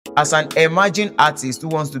As an emerging artist who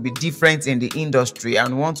wants to be different in the industry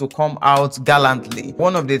and want to come out gallantly,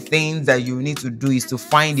 one of the things that you need to do is to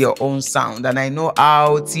find your own sound, and I know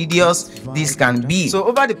how tedious this can be. So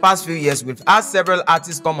over the past few years, we've had several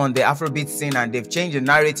artists come on the Afrobeat scene and they've changed the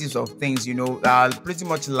narratives of things, pretty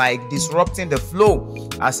much like disrupting the flow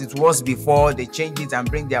as it was before. They change it and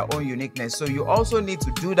bring their own uniqueness. So you also need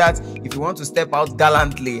to do that if you want to step out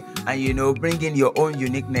gallantly and bring in your own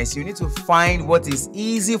uniqueness. You need to find what is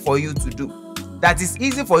easy for you to do. That is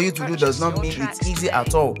easy for you to do does not mean it's easy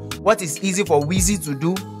at all. What is easy for Wheezy to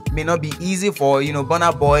do may not be easy for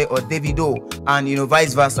Burna Boy or Davido, and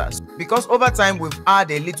vice versa. Because over time we've had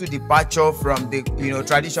a little departure from the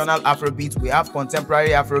traditional Afrobeat. We have contemporary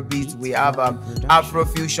Afrobeat, we have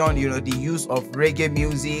Afrofusion, the use of reggae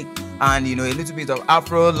music, and a little bit of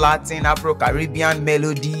Afro-Latin, Afro-Caribbean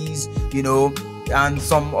melodies, and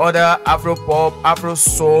some other Afro-pop,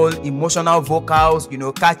 Afro-soul, emotional vocals,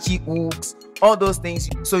 catchy hooks, all those things.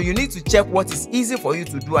 So you need to check what is easy for you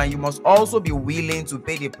to do, and you must also be willing to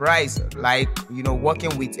pay the price, like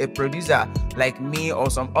working with a producer like me or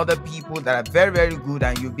some other people that are very, very good,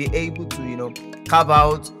 and you'll be able to carve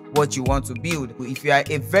out what you want to build. If you are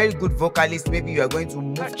a very good vocalist, maybe you are going to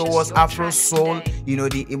move towards Afro soul,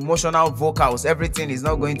 the emotional vocals. Everything is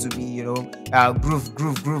not going to be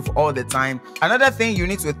groove all the time. Another thing you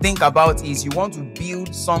need to think about is you want to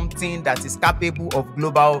build something that is capable of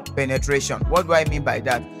global penetration. What do I mean by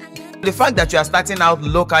that? The fact that you are starting out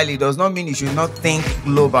locally does not mean you should not think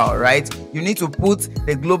global, right? You need to put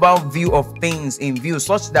the global view of things in view,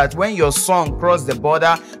 such that when your song crosses the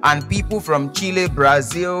border and people from Chile,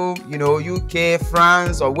 Brazil, UK,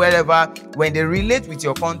 France, or wherever, when they relate with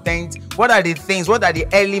your content, what are the things, what are the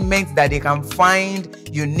elements that they can find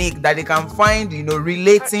unique, that they can find,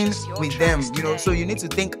 relating with them, so you need to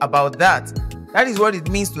think about that. That is what it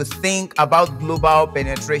means to think about global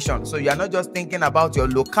penetration. So you are not just thinking about your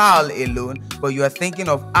locale alone, but you are thinking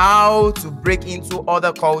of how to break into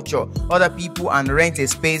other culture, other people, and rent a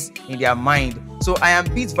space in their mind. So I am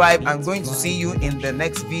Beat Vibe. I'm going to see you in the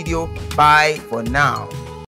next video. Bye for now.